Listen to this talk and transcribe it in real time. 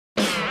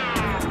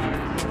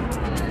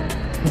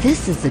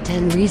This is the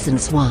 10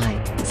 Reasons Why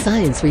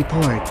Science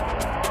Report.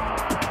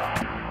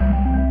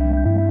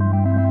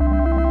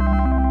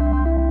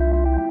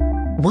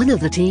 One of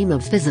the team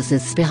of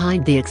physicists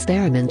behind the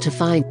experiment to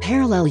find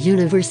parallel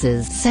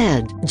universes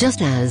said,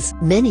 just as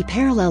many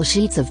parallel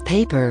sheets of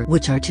paper,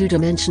 which are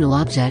two-dimensional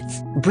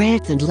objects,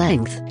 breadth and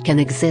length, can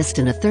exist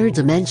in a third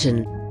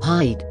dimension,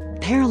 height,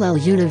 parallel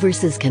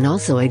universes can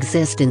also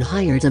exist in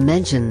higher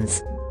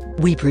dimensions.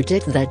 We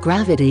predict that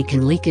gravity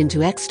can leak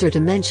into extra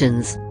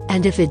dimensions,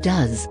 and if it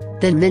does,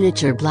 then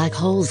miniature black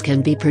holes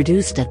can be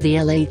produced at the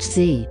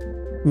LHC.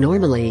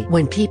 Normally,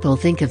 when people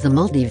think of the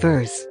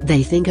multiverse,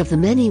 they think of the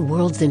many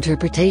worlds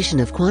interpretation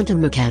of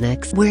quantum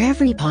mechanics where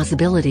every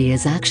possibility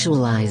is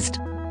actualized.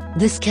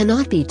 This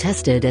cannot be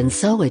tested, and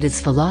so it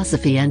is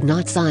philosophy and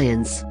not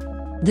science.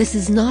 This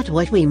is not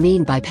what we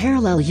mean by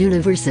parallel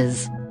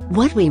universes.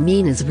 What we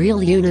mean is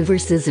real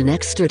universes in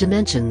extra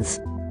dimensions.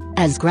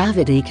 As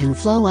gravity can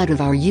flow out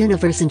of our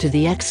universe into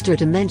the extra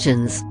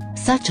dimensions,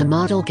 such a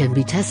model can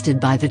be tested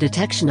by the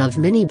detection of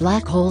mini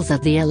black holes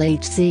at the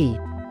LHC.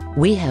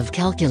 We have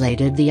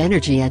calculated the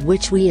energy at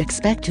which we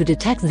expect to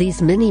detect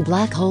these mini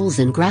black holes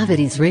in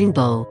gravity's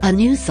rainbow, a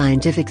new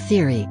scientific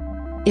theory.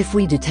 If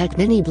we detect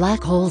mini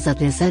black holes at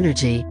this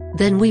energy,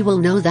 then we will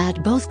know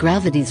that both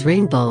gravity's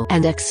rainbow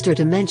and extra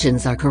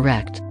dimensions are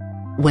correct.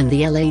 When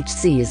the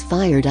LHC is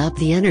fired up,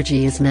 the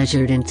energy is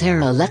measured in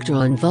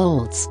tera-electron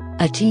volts.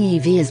 A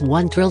TeV is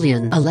 1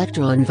 trillion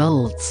electron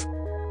volts.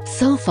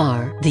 So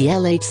far, the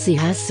LHC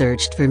has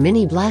searched for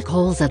mini black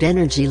holes at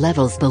energy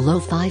levels below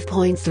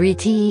 5.3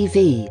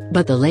 TeV,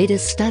 but the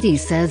latest study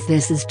says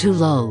this is too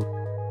low.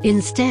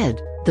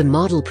 Instead, the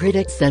model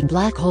predicts that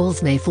black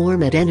holes may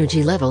form at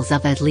energy levels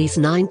of at least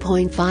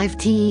 9.5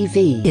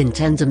 TeV in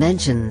 10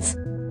 dimensions.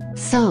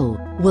 So,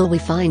 will we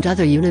find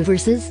other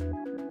universes?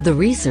 The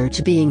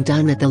research being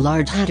done at the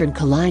Large Hadron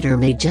Collider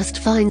may just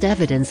find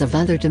evidence of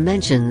other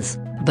dimensions,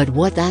 but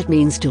what that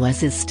means to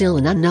us is still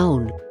an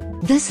unknown.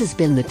 This has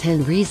been the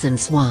 10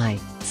 Reasons Why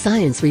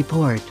Science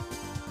Report.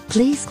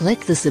 Please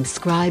click the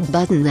subscribe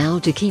button now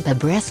to keep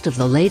abreast of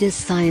the latest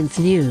science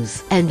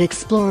news and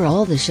explore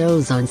all the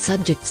shows on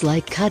subjects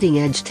like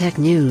cutting-edge tech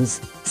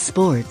news,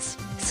 sports,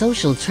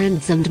 social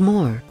trends and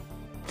more.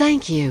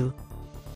 Thank you.